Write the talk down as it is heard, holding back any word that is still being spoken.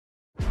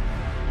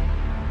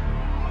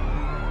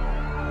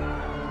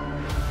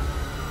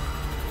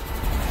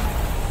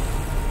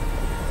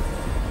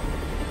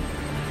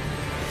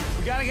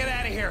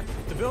there.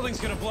 The building's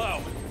gonna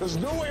blow. There's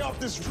no way off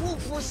this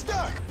roof. We're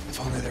stuck. If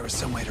only there was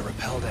some way to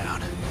rappel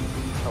down.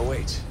 Oh,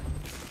 wait.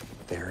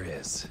 There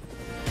is.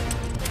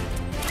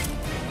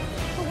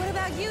 But what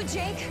about you,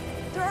 Jake?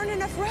 There aren't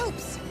enough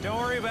ropes. Don't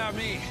worry about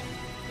me.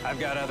 I've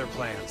got other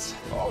plans.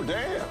 Oh,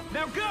 damn.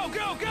 Now go,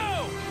 go,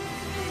 go!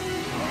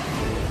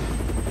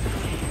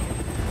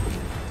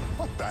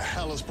 What the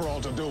hell is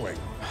Peralta doing?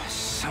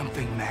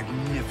 Something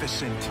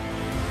magnificent.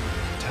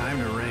 Time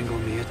to wrangle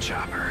me a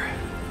chopper.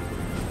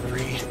 3,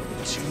 2,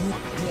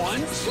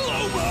 1,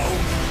 slow-mo!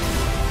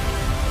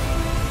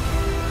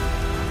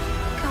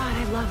 God,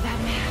 I love that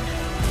man.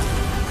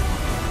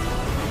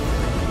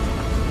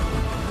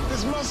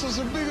 His muscles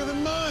are bigger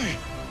than mine.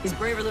 He's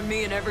braver than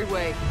me in every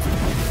way.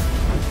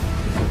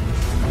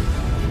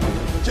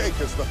 Jake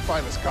is the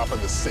finest cop in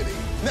the city.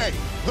 Nay,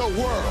 the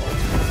world.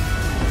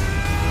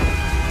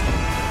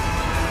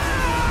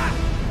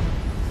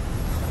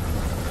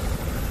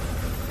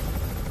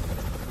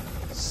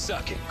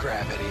 Suck it,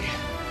 gravity.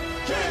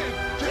 Jake!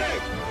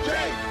 Jake!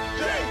 Jake!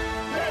 Jake!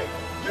 Jake!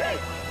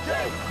 Jake!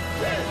 Jake!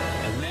 Jake!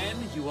 And then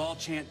you all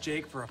chant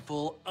Jake for a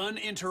full,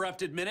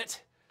 uninterrupted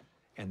minute.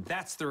 And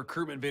that's the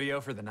recruitment video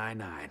for the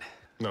 9-9.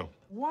 No.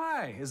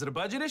 Why? Is it a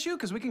budget issue?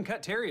 Because we can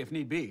cut Terry if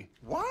need be.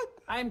 What?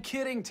 I'm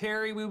kidding,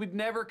 Terry. We would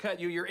never cut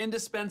you. You're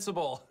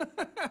indispensable.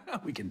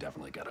 We can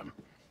definitely cut him.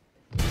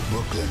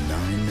 Brooklyn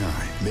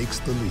Nine-Nine makes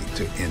the leap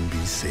to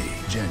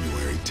NBC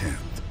January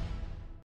 10th.